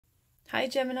Hi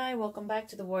Gemini, welcome back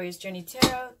to the Warrior's Journey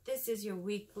Tarot. This is your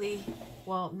weekly,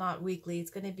 well not weekly,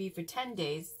 it's going to be for 10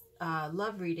 days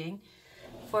love reading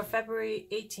for February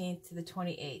 18th to the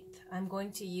 28th. I'm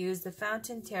going to use the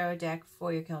Fountain Tarot deck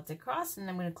for your Celtic Cross, and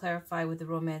I'm going to clarify with the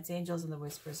Romance Angels and the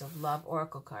Whispers of Love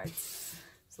Oracle cards.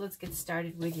 So let's get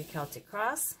started with your Celtic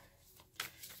Cross.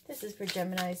 This is for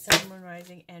Gemini, Sun, Moon,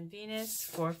 Rising, and Venus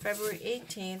for February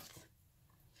 18th.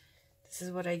 This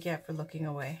is what I get for looking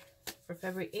away. For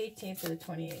February 18th to the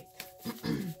 28th.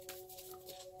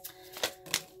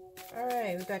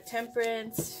 Alright, we've got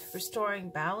Temperance, restoring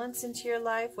balance into your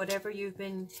life. Whatever you've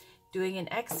been doing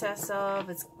in excess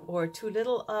of or too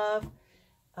little of,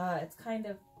 it's kind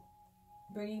of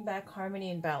bringing back harmony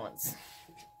and balance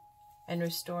and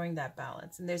restoring that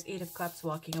balance. And there's 8 of Cups,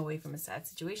 walking away from a sad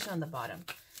situation on the bottom.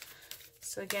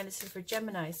 So again, this is for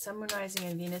Gemini, Sun, Moon, Rising,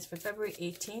 and Venus for February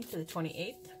 18th to the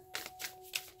 28th.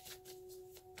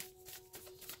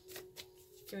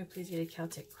 Can we please get a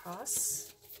Celtic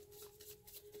Cross?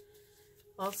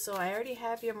 Also, I already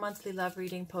have your monthly love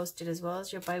reading posted, as well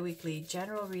as your bi-weekly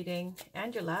general reading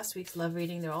and your last week's love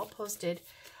reading. They're all posted.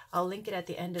 I'll link it at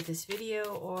the end of this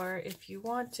video, or if you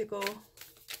want to go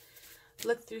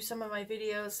look through some of my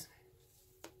videos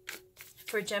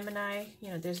for Gemini,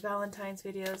 you know, there's Valentine's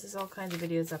videos. There's all kinds of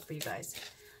videos up for you guys.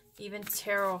 Even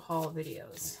tarot haul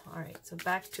videos. Alright, so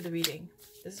back to the reading.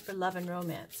 This is for love and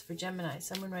romance. For Gemini,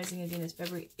 Sun, Moon, Rising, and Venus,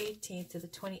 February 18th to the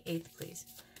 28th, please.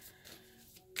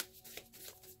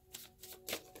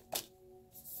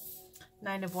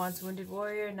 Nine of Wands, Wounded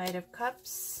Warrior. Knight of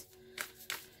Cups.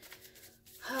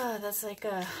 That's like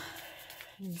a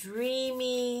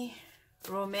dreamy,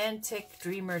 romantic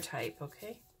dreamer type,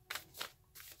 okay?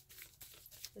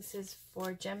 This is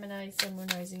for Gemini, Sun, Moon,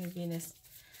 Rising, and Venus.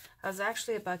 I was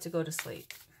actually about to go to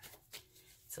sleep.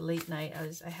 It's a late night.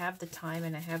 I have the time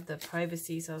and I have the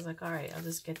privacy, so I was like, all right, I'll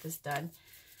just get this done.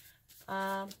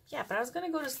 Yeah, but I was going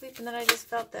to go to sleep, and then I just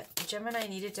felt that Gemini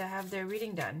needed to have their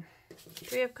reading done.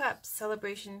 3 of Cups,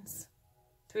 celebrations.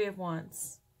 3 of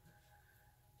Wands.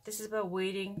 This is about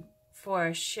waiting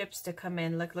for ships to come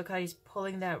in. Look how he's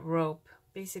pulling that rope.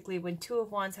 Basically, when 2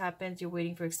 of Wands happens, you're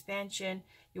waiting for expansion.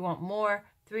 You want more.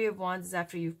 3 of Wands is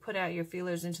after you've put out your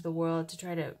feelers into the world to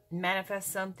try to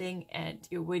manifest something, and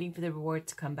you're waiting for the reward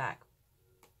to come back.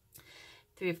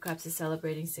 3 of Cups is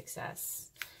celebrating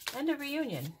success and a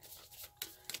reunion.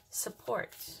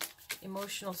 Support,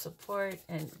 emotional support,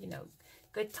 and, you know,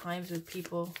 good times with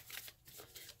people.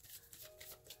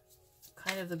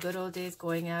 Kind of the good old days,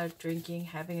 going out, drinking,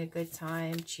 having a good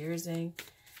time, cheersing,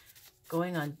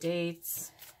 going on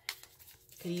dates.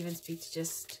 Could even speak to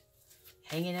just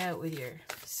hanging out with your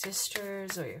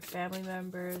sisters or your family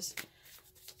members.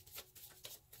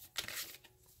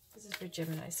 This is for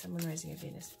Gemini, Sun, Moon, Rising, and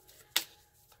Venus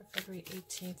for February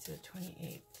 18th to the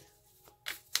 28th.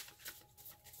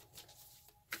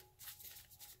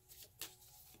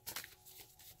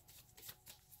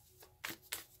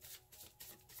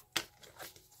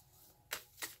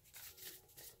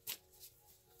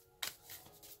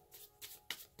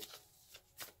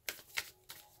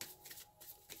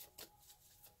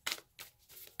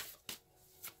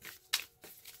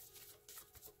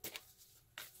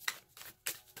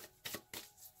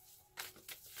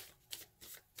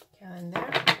 And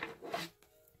there,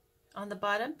 on the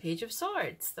bottom, Page of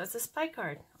Swords. That's a spy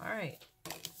card. All right.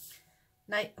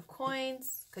 Knight of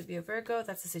Coins. Could be a Virgo.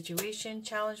 That's a situation.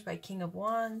 Challenged by King of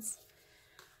Wands.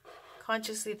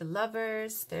 Consciously, the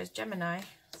Lovers. There's Gemini.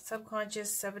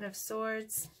 Subconscious, 7 of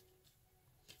Swords.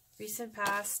 Recent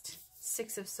past,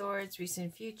 6 of Swords.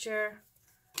 Recent future.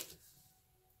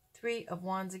 3 of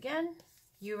Wands again.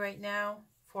 You right now,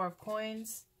 4 of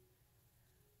Coins.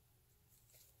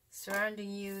 Surrounding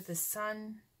you, the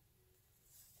Sun,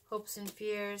 hopes and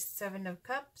fears, 7 of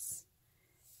Cups,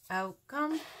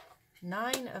 outcome,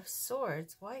 9 of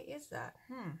Swords. Why is that?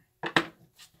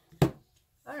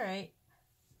 All right.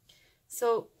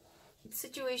 So the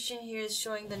situation here is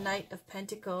showing the Knight of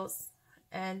Pentacles,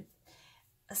 and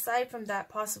aside from that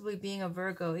possibly being a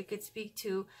Virgo, it could speak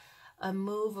to a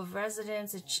move of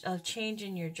residence, a change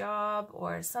in your job,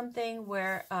 or something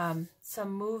where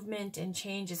some movement and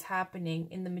change is happening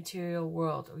in the material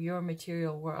world, or your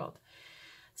material world.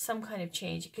 Some kind of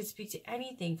change. It could speak to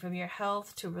anything from your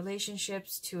health to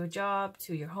relationships to a job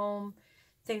to your home,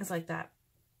 things like that.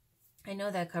 I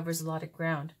know that covers a lot of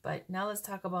ground, but now let's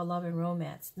talk about love and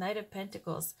romance. Knight of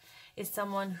Pentacles is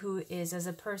someone who is, as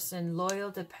a person, loyal,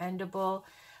 dependable,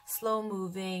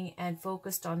 slow-moving, and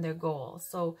focused on their goal.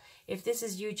 So if this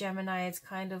is you, Gemini, it's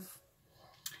kind of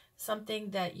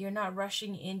something that you're not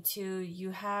rushing into.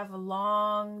 You have a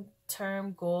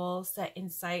long-term goal set in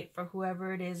sight for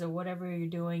whoever it is or whatever you're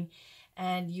doing,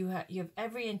 and you have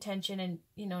every intention. And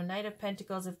you know, Knight of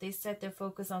Pentacles, if they set their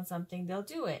focus on something, they'll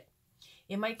do it.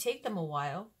 It might take them a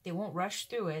while. They won't rush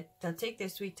through it. They'll take their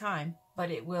sweet time,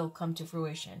 but it will come to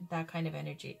fruition. That kind of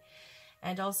energy.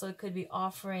 And also it could be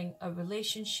offering a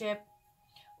relationship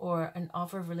or an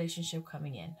offer of relationship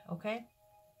coming in, okay?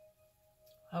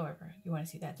 However, you want to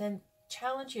see that. Then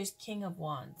challenge here is King of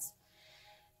Wands.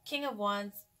 King of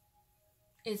Wands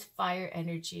is fire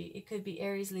energy. It could be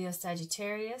Aries, Leo,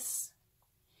 Sagittarius.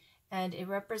 And it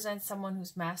represents someone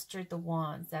who's mastered the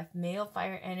wands, that male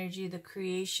fire energy, the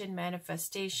creation,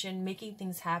 manifestation, making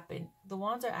things happen. The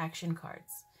wands are action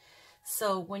cards.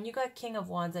 So when you got King of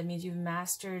Wands, that means you've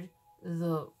mastered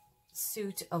the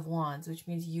suit of wands, which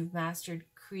means you've mastered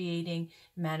creating,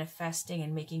 manifesting,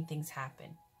 and making things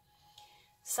happen.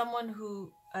 Someone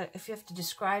who, if you have to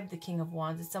describe the King of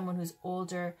Wands, is someone who's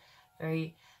older,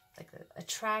 very like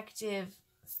attractive,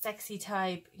 sexy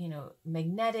type, you know,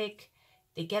 magnetic.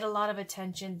 They get a lot of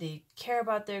attention. They care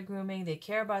about their grooming. They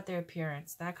care about their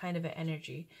appearance, that kind of an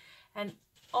energy. And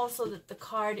also that the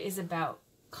card is about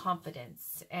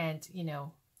confidence and, you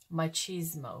know,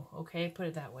 machismo. Okay, put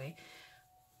it that way.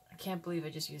 I can't believe I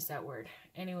just used that word.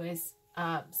 Anyways,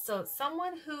 so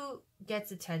someone who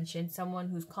gets attention, someone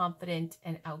who's confident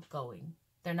and outgoing.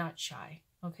 They're not shy,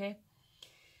 okay?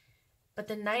 But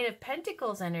the Knight of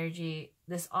Pentacles energy,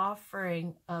 this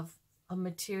offering of a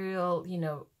material, you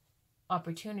know,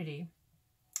 opportunity,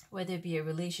 whether it be a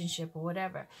relationship or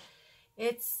whatever,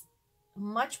 it's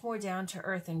much more down to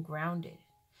earth and grounded.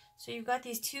 So you've got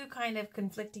these two kind of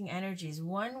conflicting energies.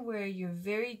 One where you're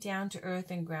very down to earth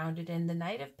and grounded, and the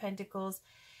Knight of Pentacles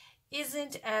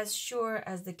isn't as sure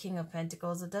as the King of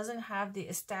Pentacles. It doesn't have the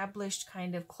established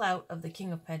kind of clout of the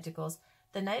King of Pentacles.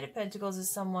 The Knight of Pentacles is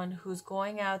someone who's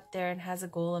going out there and has a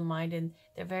goal in mind, and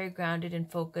they're very grounded and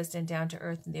focused and down to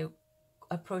earth, and they're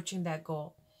approaching that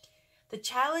goal. The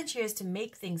challenge here is to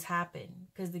make things happen,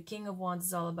 because the King of Wands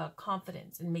is all about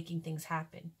confidence and making things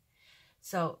happen.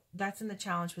 So that's in the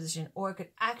challenge position. Or it could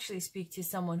actually speak to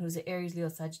someone who's an Aries, Leo,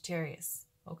 Sagittarius.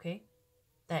 Okay?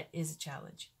 That is a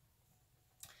challenge.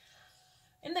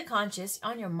 In the conscious,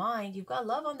 on your mind, you've got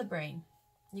love on the brain.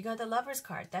 You got the Lover's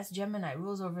card. That's Gemini,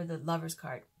 rules over the Lover's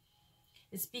card.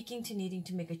 It's speaking to needing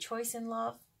to make a choice in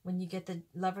love when you get the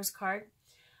Lover's card.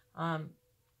 And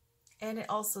it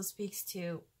also speaks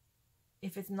to,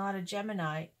 if it's not a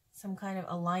Gemini, some kind of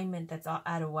alignment that's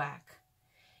out of whack.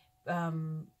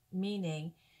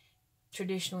 Meaning,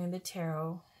 traditionally in the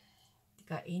tarot, you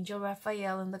got Angel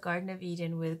Raphael in the Garden of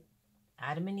Eden with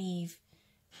Adam and Eve.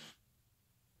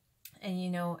 And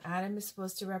you know, Adam is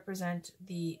supposed to represent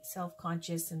the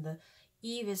self-conscious, and the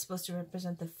Eve is supposed to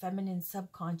represent the feminine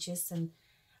subconscious, and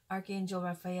Archangel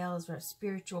Raphael is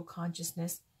spiritual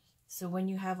consciousness. So when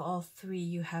you have all three,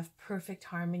 you have perfect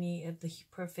harmony, of the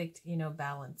perfect, you know,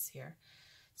 balance here.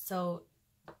 So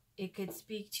it could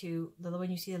speak to,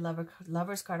 when you see the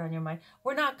Lover's card on your mind,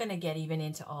 we're not going to get even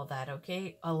into all that,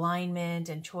 okay? Alignment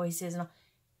and choices. And all.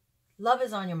 Love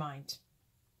is on your mind,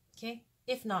 okay?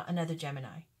 If not, another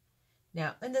Gemini.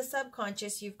 Now, in the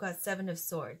subconscious, you've got Seven of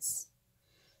Swords.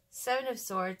 Seven of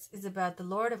Swords is about the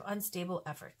Lord of unstable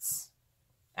efforts.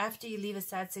 After you leave a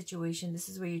sad situation, this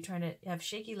is where you're trying to have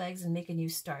shaky legs and make a new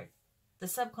start. The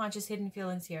subconscious hidden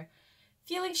feelings here.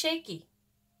 Feeling shaky.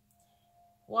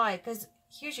 Why? Because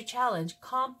here's your challenge.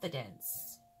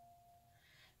 Confidence.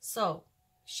 So,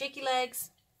 shaky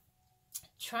legs,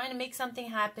 trying to make something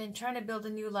happen, trying to build a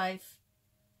new life,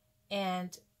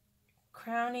 and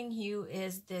crowning you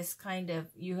is this kind of,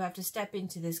 you have to step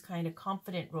into this kind of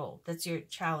confident role. That's your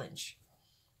challenge,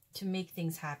 to make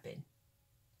things happen,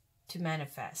 to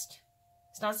manifest.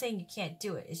 It's not saying you can't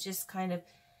do it. It's just kind of,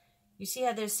 you see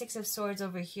how there's Six of Swords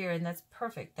over here, and that's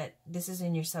perfect that this is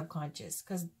in your subconscious,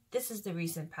 because this is the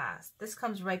recent past. This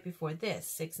comes right before this,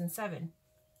 6 and 7.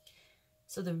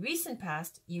 So the recent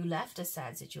past, you left a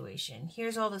sad situation.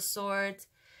 Here's all the swords,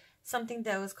 something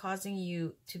that was causing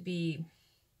you to be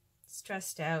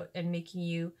stressed out and making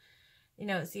you, you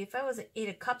know, see, if I was an 8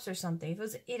 of Cups or something, if it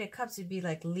was an 8 of Cups, it'd be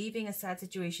like leaving a sad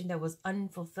situation that was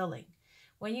unfulfilling.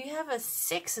 When you have a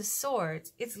 6 of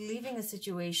Swords, it's leaving a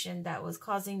situation that was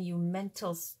causing you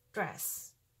mental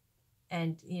stress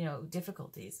and, you know,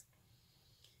 difficulties.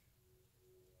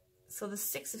 So the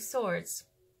 6 of Swords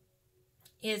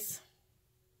is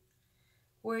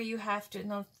where you have to,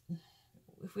 no,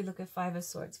 if we look at 5 of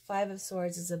Swords, 5 of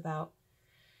Swords is about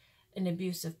an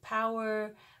abuse of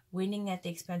power, winning at the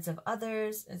expense of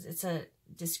others. It's a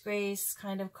disgrace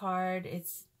kind of card.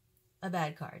 It's a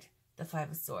bad card, the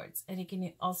 5 of Swords. And it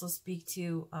can also speak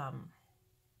to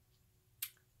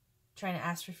trying to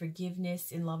ask for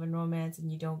forgiveness in love and romance and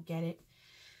you don't get it.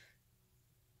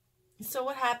 So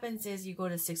what happens is you go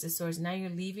to Six of Swords. Now you're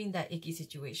leaving that icky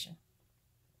situation.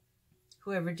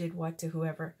 Whoever did what to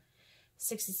whoever.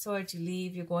 Six of Swords, you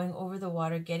leave. You're going over the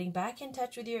water, getting back in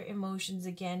touch with your emotions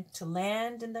again, to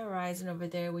land in the horizon over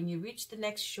there. When you reach the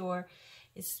next shore,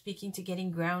 it's speaking to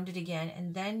getting grounded again.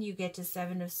 And then you get to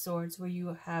Seven of Swords, where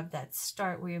you have that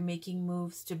start, where you're making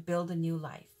moves to build a new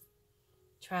life.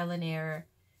 Trial and error.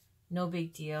 No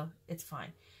big deal. It's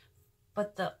fine.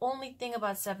 But the only thing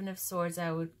about Seven of Swords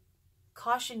I would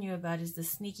caution you about is the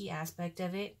sneaky aspect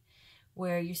of it,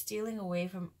 where you're stealing away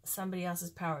from somebody else's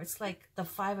power. It's like the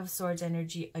Five of Swords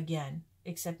energy again,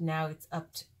 except now it's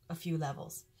up to a few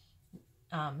levels.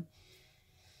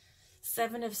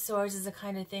 Seven of Swords is the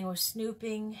kind of thing where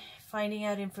snooping, finding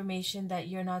out information that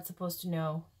you're not supposed to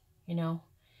know, you know,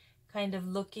 kind of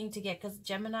looking to get, because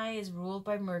Gemini is ruled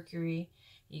by Mercury.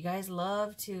 You guys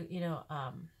love to, you know,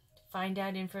 find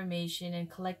out information and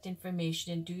collect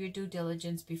information and do your due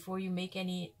diligence before you make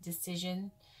any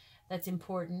decision that's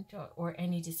important, or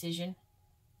any decision.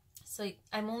 So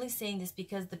I'm only saying this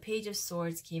because the Page of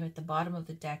Swords came at the bottom of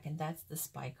the deck, and that's the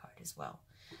spy card as well.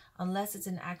 Unless it's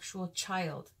an actual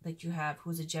child that you have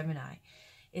who's a Gemini,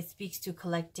 it speaks to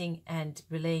collecting and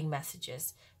relaying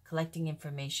messages, collecting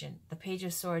information. The Page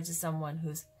of Swords is someone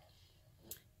who's,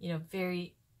 you know,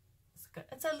 very,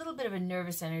 it's a little bit of a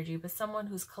nervous energy, but someone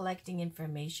who's collecting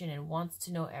information and wants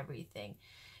to know everything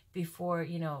before,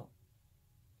 you know,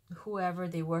 whoever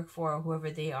they work for or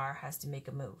whoever they are has to make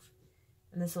a move.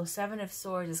 And so Seven of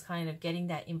Swords is kind of getting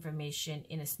that information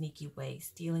in a sneaky way,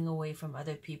 stealing away from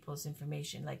other people's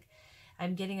information. Like,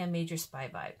 I'm getting a major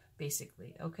spy vibe,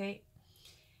 basically, okay?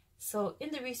 So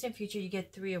in the recent future, you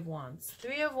get Three of Wands.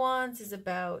 Three of Wands is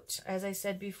about, as I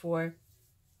said before,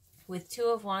 with Two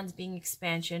of Wands being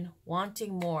expansion,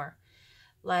 wanting more.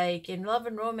 Like in love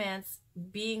and romance,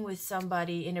 being with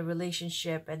somebody in a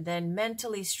relationship and then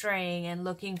mentally straying and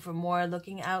looking for more,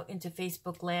 looking out into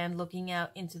Facebook land, looking out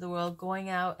into the world, going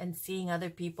out and seeing other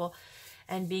people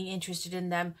and being interested in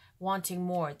them, wanting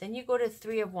more. Then you go to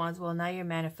Three of Wands. Well, now you're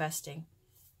manifesting.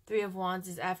 Three of Wands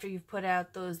is after you've put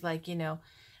out those, like, you know,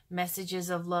 messages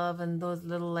of love and those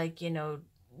little, like, you know,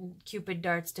 Cupid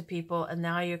darts to people, and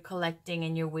now you're collecting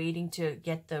and you're waiting to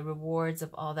get the rewards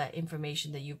of all that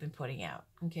information that you've been putting out.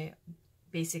 Okay,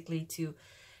 basically to,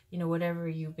 you know, whatever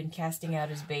you've been casting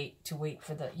out as bait to wait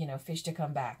for the, you know, fish to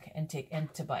come back and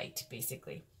to bite,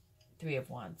 basically. Three of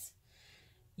Wands.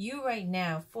 You right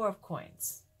now, Four of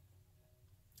Coins.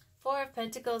 Four of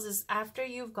Pentacles is after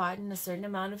you've gotten a certain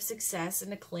amount of success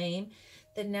and acclaim,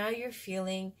 that now you're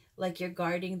feeling like you're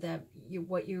guarding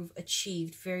what you've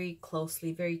achieved very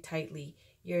closely, very tightly.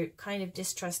 You're kind of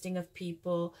distrusting of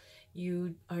people.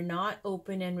 You are not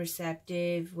open and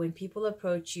receptive. When people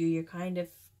approach you, you're kind of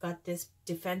got this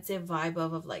defensive vibe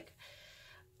of like,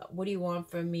 what do you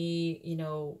want from me? You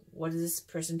know, what is this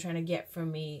person trying to get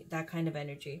from me? That kind of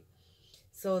energy.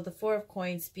 So the Four of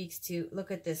Coins speaks to, look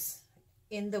at this.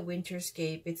 In the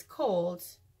winterscape, it's cold.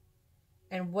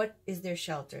 And what is their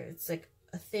shelter? It's like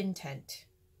a thin tent.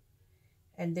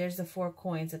 And there's the Four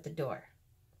Coins at the door.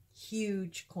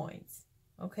 Huge coins.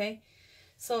 Okay?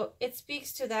 So it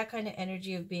speaks to that kind of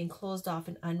energy of being closed off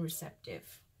and unreceptive,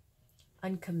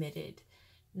 uncommitted,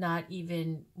 not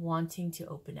even wanting to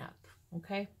open up.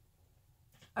 Okay?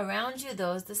 Around you,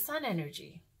 though, is the Sun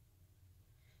energy.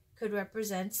 Could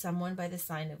represent someone by the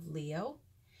sign of Leo.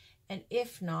 And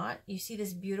if not, you see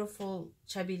this beautiful,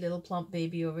 chubby little plump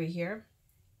baby over here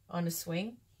on a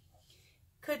swing.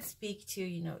 Could speak to,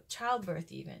 you know,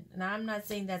 childbirth even. And I'm not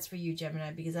saying that's for you,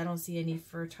 Gemini, because I don't see any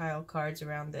fertile cards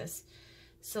around this.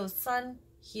 So Sun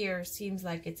here seems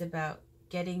like it's about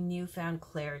getting newfound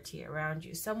clarity around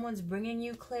you. Someone's bringing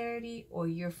you clarity, or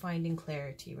you're finding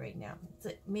clarity right now. It's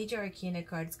a major arcana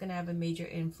card. It's going to have a major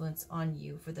influence on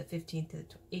you for the 15th to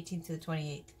the 18th to the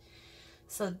 28th.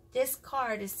 So this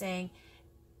card is saying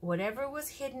whatever was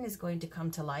hidden is going to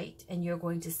come to light, and you're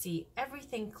going to see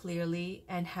everything clearly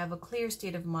and have a clear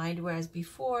state of mind, whereas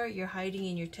before you're hiding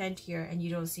in your tent here and you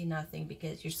don't see nothing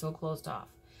because you're so closed off.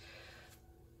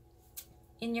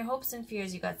 In your hopes and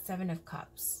fears, you got Seven of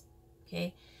Cups.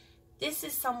 Okay, this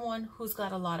is someone who's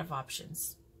got a lot of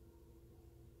options.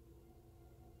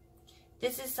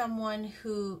 This is someone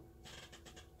who,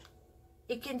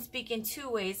 it can speak in two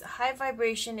ways. High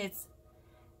vibration, it's,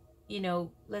 you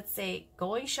know, let's say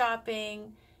going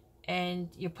shopping and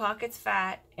your pocket's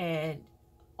fat and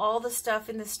all the stuff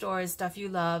in the store is stuff you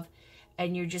love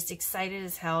and you're just excited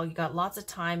as hell. You got lots of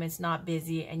time, it's not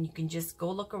busy, and you can just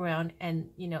go look around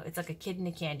and, you know, it's like a kid in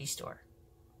a candy store.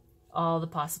 all the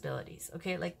possibilities.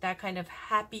 Okay, like that kind of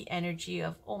happy energy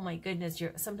of, oh my goodness,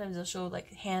 sometimes they'll show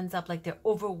like hands up, like they're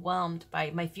overwhelmed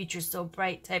by my future so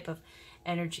bright type of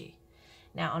energy.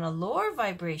 Now on a lower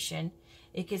vibration,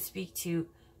 it could speak to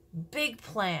big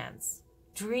plans,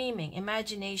 dreaming,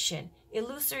 imagination,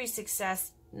 illusory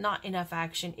success, not enough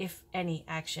action, if any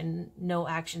action, no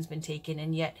action's been taken,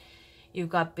 and yet you've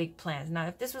got big plans. Now,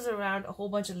 if this was around a whole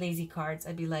bunch of lazy cards,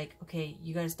 I'd be like, okay,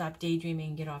 you got to stop daydreaming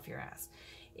and get off your ass.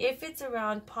 If it's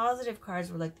around positive cards,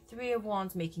 where like the Three of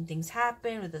Wands, making things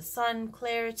happen with the Sun,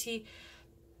 clarity.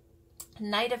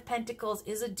 Knight of Pentacles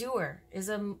is a doer,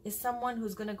 is someone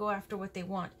who's going to go after what they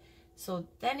want. So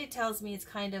then it tells me it's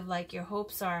kind of like your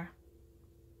hopes are,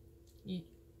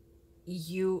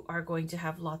 you are going to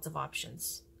have lots of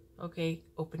options, okay,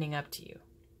 opening up to you.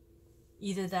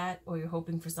 Either that, or you're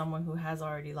hoping for someone who has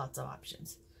already lots of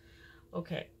options.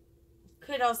 Okay.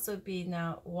 Could also be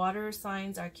now water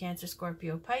signs are Cancer,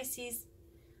 Scorpio, Pisces.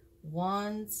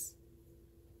 Wands,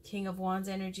 King of Wands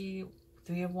energy,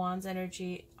 Three of Wands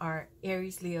energy are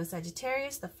Aries, Leo,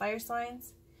 Sagittarius, the fire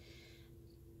signs.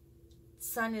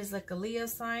 Sun is like a Leo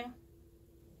sign.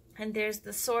 And there's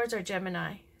the swords are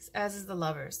Gemini, as is the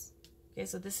lovers. Okay,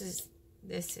 so this is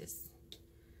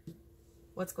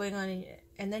what's going on in,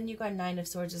 and then you got Nine of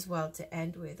Swords as well to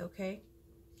end with, okay?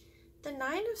 The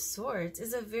Nine of Swords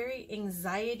is a very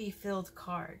anxiety-filled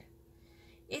card.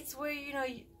 It's where, you know,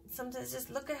 sometimes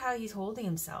just look at how he's holding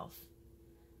himself.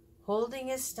 Holding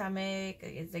his stomach,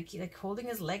 it's like holding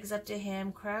his legs up to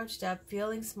him, crouched up,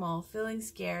 feeling small, feeling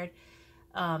scared,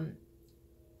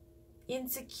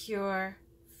 insecure,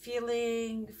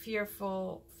 feeling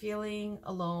fearful, feeling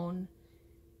alone.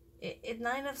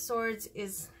 Nine of Swords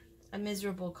is a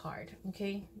miserable card,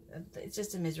 okay? It's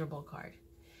just a miserable card.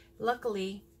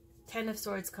 Luckily, Ten of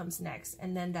Swords comes next,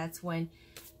 and then that's when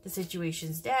the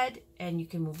situation's dead and you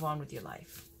can move on with your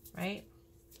life, right?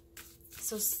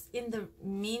 So in the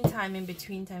meantime, in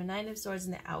between time, Nine of Swords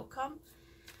and the outcome,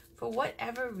 for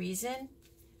whatever reason,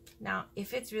 now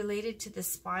if it's related to the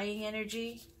spying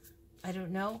energy, I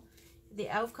don't know, the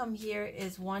outcome here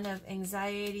is one of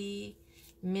anxiety,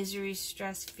 misery,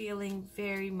 stress, feeling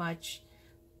very much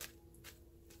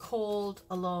cold,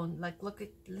 alone. Like, look at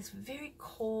this very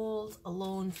cold,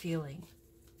 alone feeling,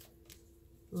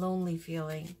 lonely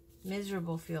feeling,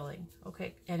 miserable feeling.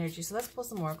 Okay, energy. So let's pull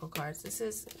some oracle cards. This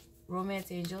is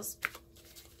Romance Angels.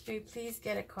 Can you please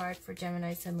get a card for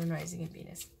Gemini, Sun, Moon, Rising, and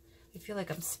Venus? I feel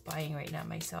like I'm spying right now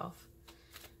myself.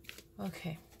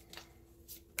 Okay.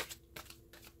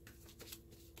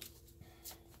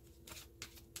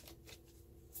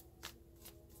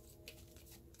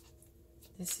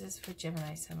 This is for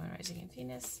Gemini, Sun, Moon, Rising, and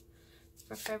Venus. It's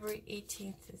for February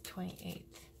 18th to 28th.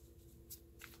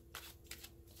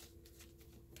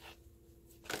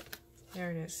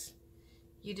 There it is.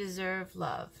 You deserve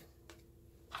love.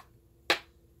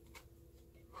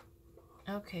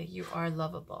 Okay, you are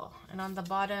lovable. And on the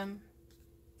bottom,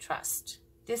 trust.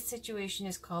 This situation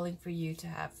is calling for you to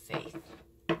have faith.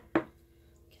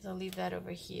 Because I'll leave that over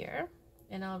here.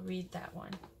 And I'll read that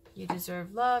one. You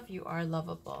deserve love. You are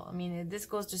lovable. I mean, this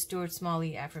goes to Stuart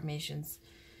Smalley affirmations.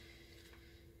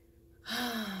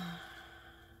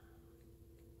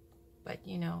 But,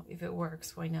 you know, if it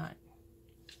works, why not?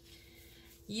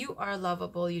 You are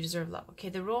lovable. You deserve love. Okay,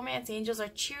 the romance angels are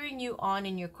cheering you on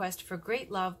in your quest for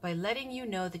great love by letting you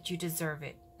know that you deserve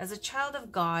it. As a child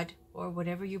of God, or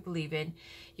whatever you believe in,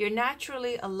 you're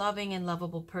naturally a loving and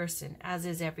lovable person, as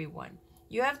is everyone.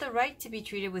 You have the right to be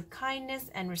treated with kindness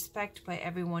and respect by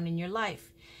everyone in your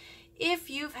life. If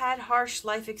you've had harsh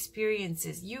life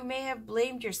experiences, you may have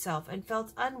blamed yourself and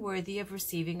felt unworthy of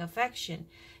receiving affection.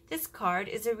 This card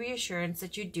is a reassurance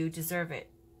that you do deserve it.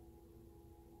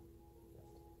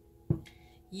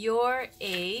 You're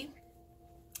a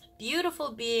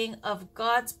beautiful being of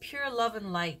God's pure love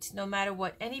and light, no matter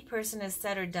what any person has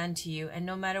said or done to you, and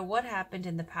no matter what happened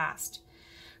in the past.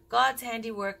 God's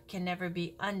handiwork can never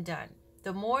be undone.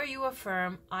 The more you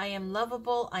affirm, I am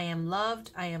lovable, I am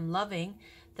loved, I am loving,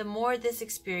 the more this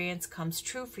experience comes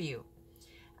true for you.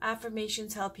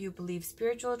 Affirmations help you believe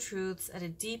spiritual truths at a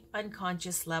deep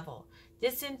unconscious level.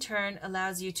 This in turn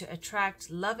allows you to attract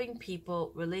loving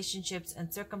people, relationships,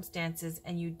 and circumstances,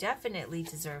 and you definitely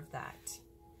deserve that.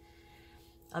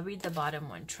 I'll read the bottom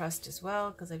one, trust, as well,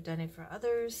 because I've done it for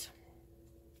others.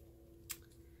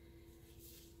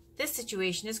 This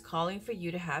situation is calling for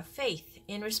you to have faith.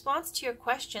 In response to your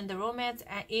question, the romance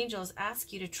angels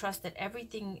ask you to trust that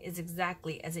everything is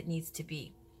exactly as it needs to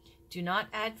be. Do not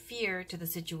add fear to the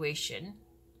situation,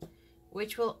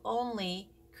 which will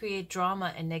only create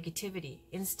drama and negativity.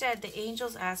 Instead, the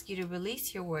angels ask you to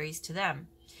release your worries to them.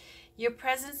 Your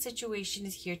present situation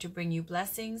is here to bring you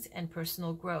blessings and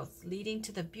personal growth, leading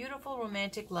to the beautiful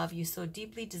romantic love you so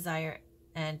deeply desire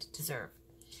and deserve.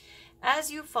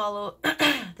 As you follow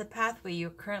the pathway you're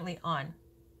currently on,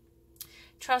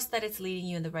 trust that it's leading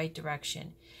you in the right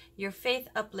direction. Your faith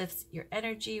uplifts your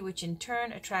energy, which in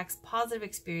turn attracts positive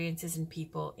experiences in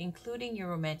people, including your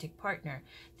romantic partner.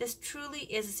 This truly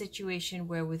is a situation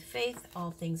where with faith, all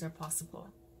things are possible.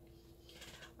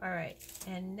 All right,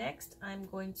 and next I'm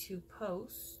going to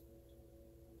post.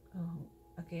 Oh,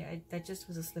 okay, that just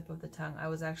was a slip of the tongue. I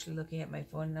was actually looking at my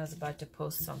phone and I was about to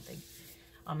post something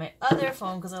on my other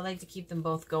phone because I like to keep them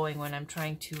both going when I'm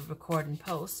trying to record and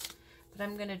post. But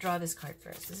I'm going to draw this card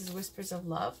first. This is Whispers of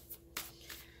Love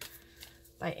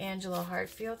by Angela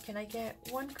Hartfield. Can I get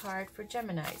one card for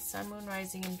Gemini, Sun, Moon,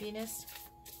 Rising, and Venus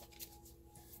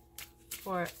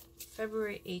for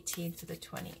February 18th to the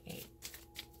 28th?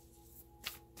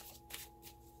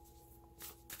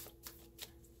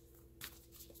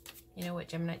 You know what,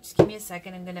 Gemini? Just give me a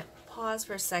second. I'm going to pause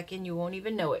for a second. You won't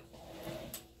even know it.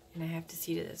 And I have to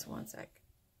see to this one sec.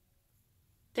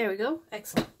 There we go.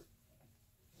 Excellent.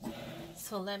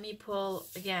 So let me pull,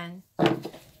 again,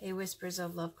 a Whispers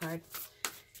of Love card.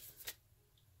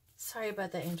 Sorry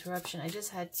about that interruption. I just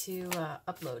had to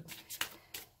upload.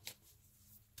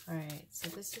 All right. So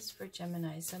this is for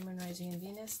Gemini, Sun, Moon, Rising, and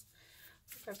Venus.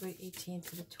 February 18th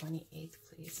to the 28th,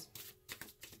 please.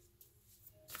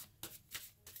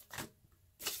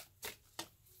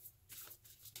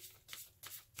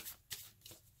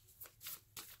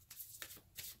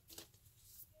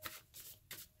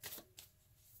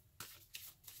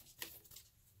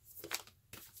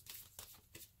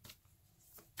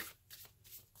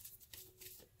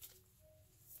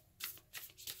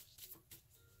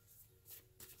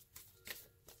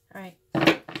 All right,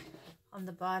 on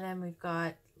the bottom, we've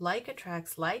got like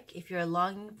attracts like. If you're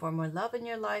longing for more love in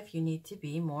your life, you need to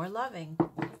be more loving.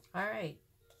 All right.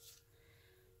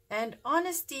 And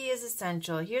honesty is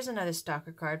essential. Here's another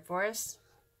stalker card for us.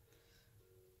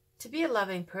 To be a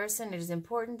loving person, it is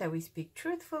important that we speak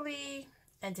truthfully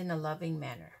and in a loving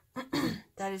manner.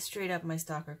 That is straight up my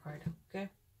stalker card, okay?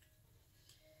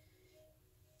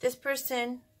 This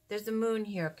person... There's the moon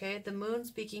here, okay? The moon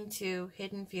speaking to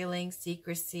hidden feelings,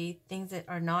 secrecy, things that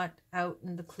are not out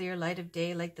in the clear light of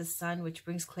day like the sun, which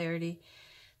brings clarity.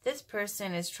 This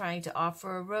person is trying to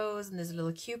offer a rose, and there's a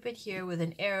little cupid here with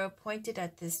an arrow pointed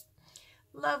at this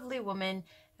lovely woman,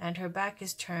 and her back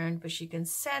is turned, but she can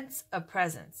sense a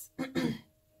presence.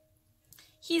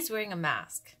 He's wearing a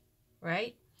mask,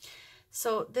 right?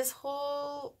 So this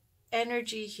whole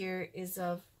energy here is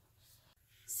of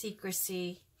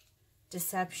secrecy,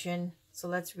 deception. So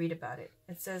let's read about it.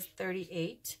 It says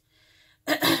 38.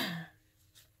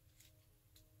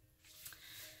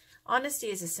 Honesty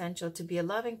is essential. To be a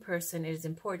loving person, it is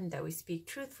important that we speak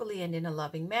truthfully and in a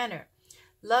loving manner.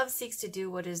 Love seeks to do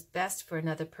what is best for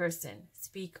another person.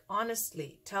 Speak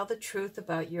honestly. Tell the truth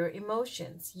about your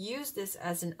emotions. Use this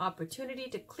as an opportunity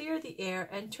to clear the air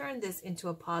and turn this into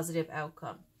a positive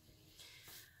outcome.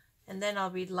 And then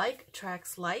I'll read like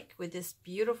attracts like with this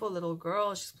beautiful little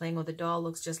girl. She's playing with a doll,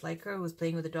 looks just like her, who's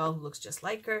playing with a doll who looks just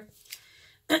like her.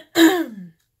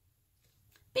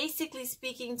 Basically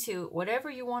speaking to whatever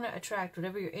you want to attract,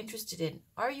 whatever you're interested in.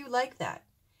 Are you like that?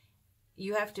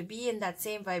 You have to be in that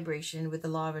same vibration with the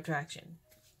law of attraction.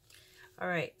 All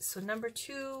right, so number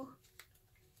 2.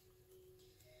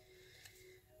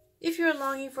 If you're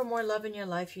longing for more love in your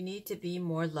life, you need to be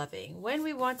more loving. When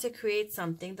we want to create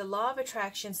something, the law of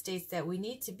attraction states that we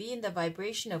need to be in the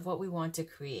vibration of what we want to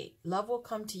create. Love will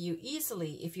come to you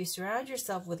easily if you surround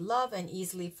yourself with love and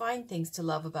easily find things to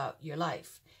love about your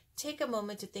life. Take a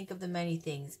moment to think of the many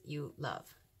things you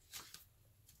love.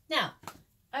 Now,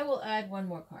 I will add one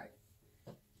more card.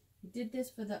 I did this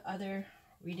for the other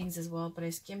readings as well, but I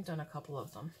skimmed on a couple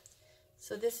of them.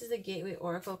 So this is the Gateway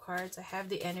Oracle cards. I have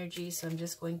the energy, so I'm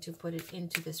just going to put it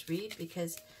into this read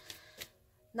because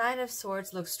 9 of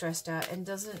Swords looks stressed out and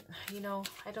doesn't, you know,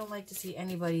 I don't like to see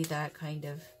anybody that kind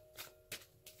of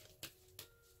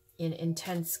in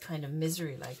intense kind of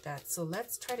misery like that. So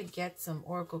let's try to get some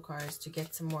Oracle cards to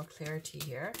get some more clarity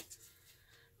here.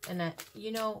 And,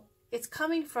 you know, it's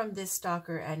coming from this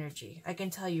stalker energy. I can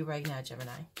tell you right now,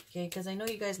 Gemini. Okay, because I know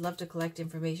you guys love to collect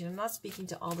information. I'm not speaking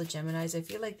to all the Geminis. I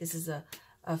feel like this is a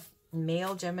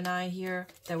male Gemini here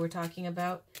that we're talking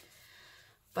about.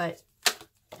 But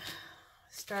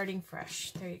starting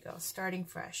fresh. There you go. Starting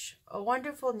fresh. A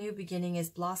wonderful new beginning is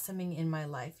blossoming in my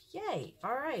life. Yay.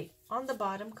 All right. On the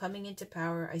bottom, coming into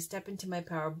power. I step into my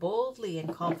power boldly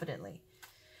and confidently.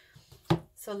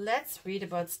 So let's read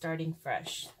about starting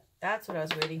fresh. That's what I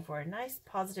was waiting for. A nice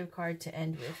positive card to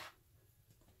end with.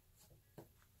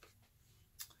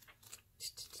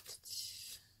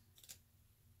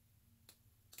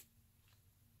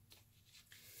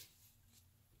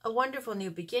 A wonderful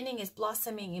new beginning is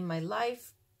blossoming in my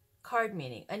life. Card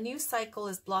meaning, a new cycle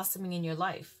is blossoming in your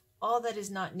life. All that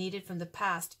is not needed from the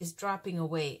past is dropping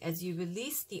away as you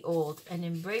release the old and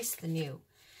embrace the new.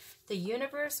 The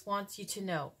universe wants you to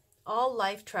know all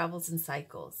life travels in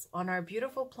cycles. On our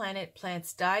beautiful planet,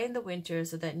 plants die in the winter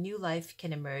so that new life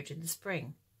can emerge in the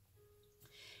spring.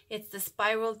 It's the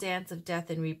spiral dance of death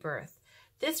and rebirth.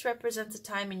 This represents a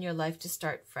time in your life to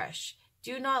start fresh.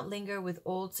 Do not linger with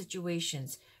old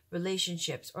situations,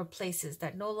 relationships, or places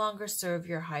that no longer serve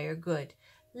your higher good.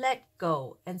 Let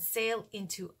go and sail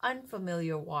into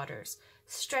unfamiliar waters.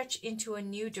 Stretch into a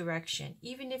new direction,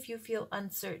 even if you feel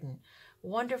uncertain.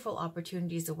 Wonderful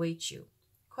opportunities await you.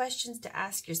 Questions to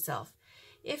ask yourself.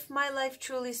 If my life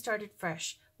truly started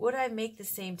fresh, would I make the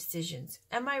same decisions?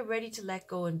 Am I ready to let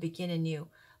go and begin anew?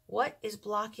 What is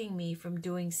blocking me from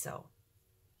doing so?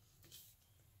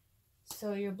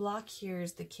 So your block here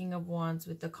is the King of Wands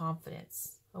with the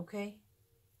confidence, okay?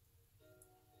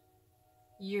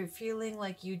 You're feeling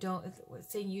like you don't,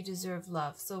 saying you deserve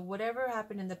love. So whatever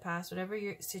happened in the past, whatever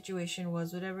your situation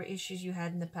was, whatever issues you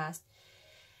had in the past,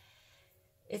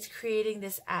 it's creating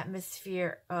this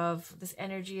atmosphere of, this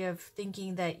energy of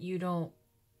thinking that you don't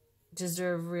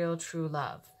deserve real, true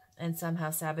love and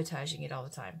somehow sabotaging it all the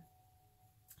time.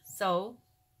 So,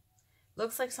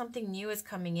 looks like something new is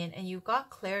coming in and you've got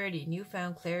clarity,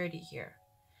 newfound clarity here.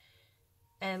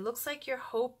 And it looks like your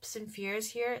hopes and fears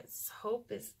here,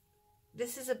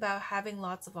 this is about having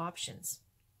lots of options.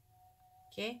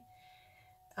 Okay?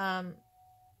 And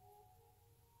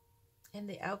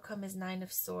the outcome is Nine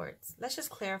of Swords. Let's just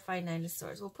clarify Nine of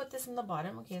Swords. We'll put this on the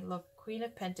bottom. Okay, look. Queen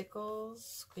of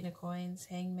Pentacles, Queen of Coins,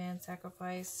 Hangman,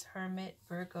 Sacrifice, Hermit,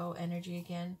 Virgo, energy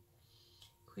again.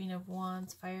 Queen of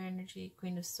Wands, Fire energy,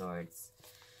 Queen of Swords.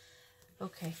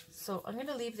 Okay, so I'm going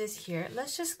to leave this here.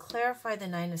 Let's just clarify the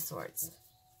Nine of Swords.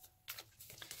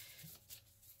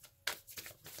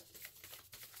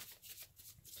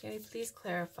 Can we please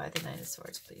clarify the Nine of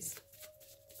Swords, please?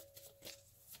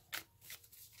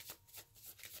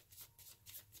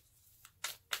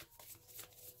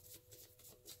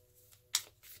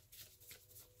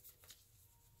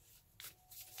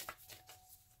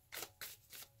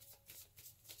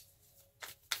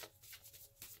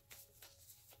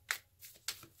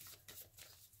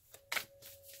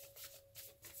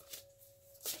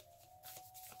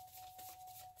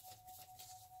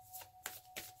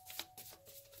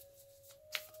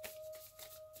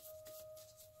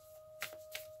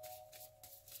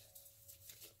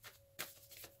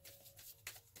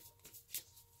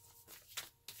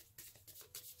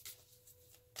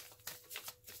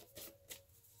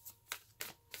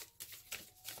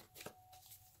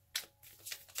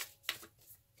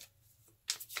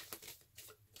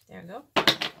 There we go.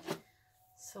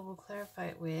 So we'll clarify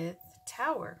it with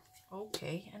Tower.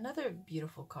 Okay, another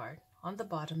beautiful card. On the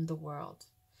bottom, the World.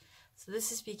 So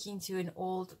this is speaking to an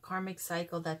old karmic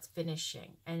cycle that's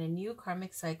finishing and a new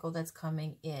karmic cycle that's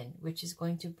coming in, which is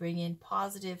going to bring in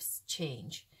positive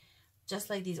change. Just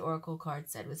like these oracle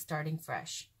cards said, with starting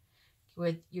fresh.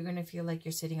 Where you're going to feel like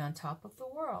you're sitting on top of the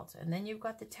world. And then you've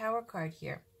got the Tower card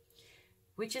here,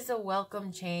 which is a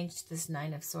welcome change to this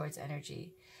Nine of Swords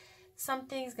energy.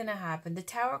 Something's going to happen. The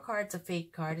Tower card's a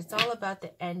fake card. It's all about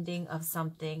the ending of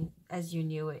something as you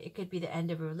knew it. It could be the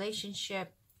end of a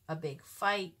relationship, a big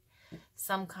fight,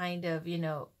 some kind of, you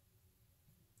know,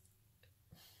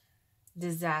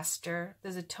 disaster.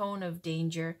 There's a tone of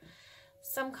danger,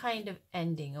 some kind of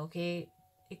ending, okay?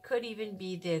 It could even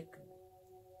be the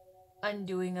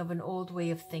undoing of an old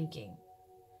way of thinking.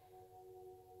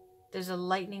 There's a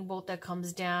lightning bolt that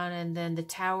comes down and then the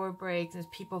tower breaks. There's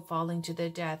people falling to their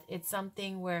death. It's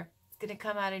something where it's going to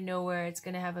come out of nowhere. It's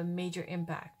going to have a major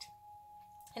impact.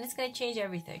 And it's going to change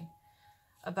everything,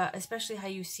 about especially how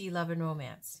you see love and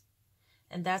romance.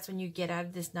 And that's when you get out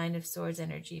of this Nine of Swords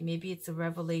energy. Maybe it's a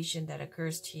revelation that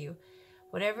occurs to you.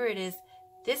 Whatever it is,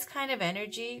 this kind of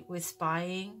energy with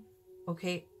spying,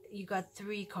 okay, you got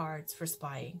 3 cards for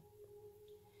spying.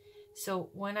 So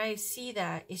when I see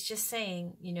that, it's just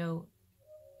saying, you know,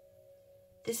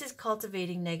 this is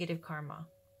cultivating negative karma.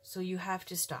 So you have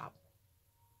to stop.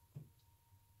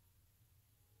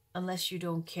 Unless you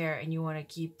don't care and you want to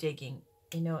keep digging,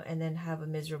 you know, and then have a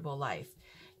miserable life.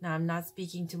 Now, I'm not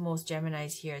speaking to most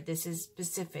Geminis here. This is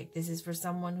specific. This is for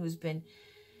someone who's been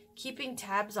keeping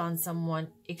tabs on someone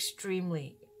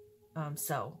extremely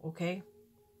okay?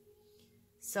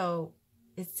 So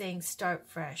it's saying start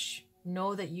fresh.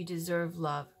 Know that you deserve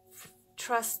love.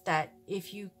 Trust that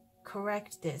if you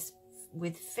correct this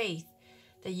with faith,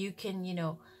 that you can, you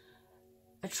know,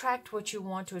 attract what you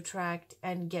want to attract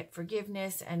and get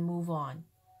forgiveness and move on.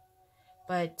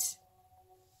 But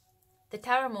the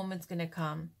Tower moment's going to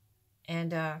come,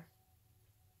 and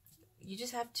you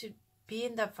just have to be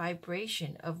in the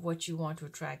vibration of what you want to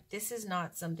attract. This is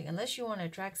not something, unless you want to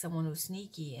attract someone who's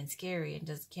sneaky and scary and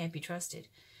just can't be trusted,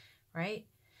 right?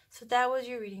 So that was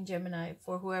your reading, Gemini,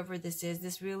 for whoever this is.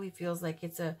 This really feels like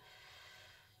it's a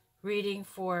reading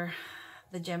for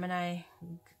the Gemini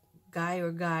guy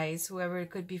or guys, whoever it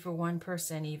could be, for one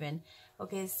person even.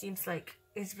 Okay, it seems like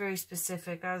it's very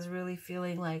specific. I was really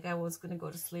feeling like I was going to go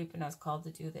to sleep and I was called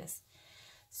to do this.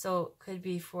 So it could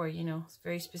be for, you know,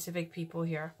 very specific people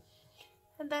here.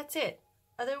 And that's it.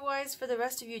 Otherwise, for the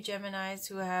rest of you Geminis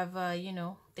who have, you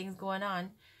know, things going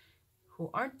on, who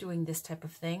aren't doing this type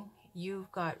of thing,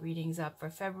 you've got readings up for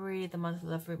February, the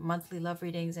monthly love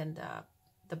readings, and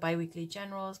the bi-weekly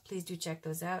generals. Please do check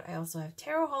those out. I also have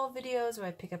tarot haul videos where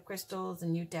I pick up crystals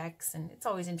and new decks, and it's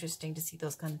always interesting to see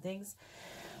those kind of things.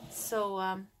 So,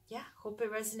 yeah, hope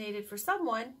it resonated for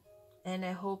someone, and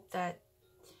I hope that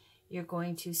you're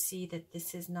going to see that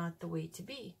this is not the way to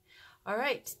be. All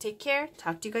right, take care.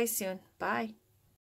 Talk to you guys soon. Bye.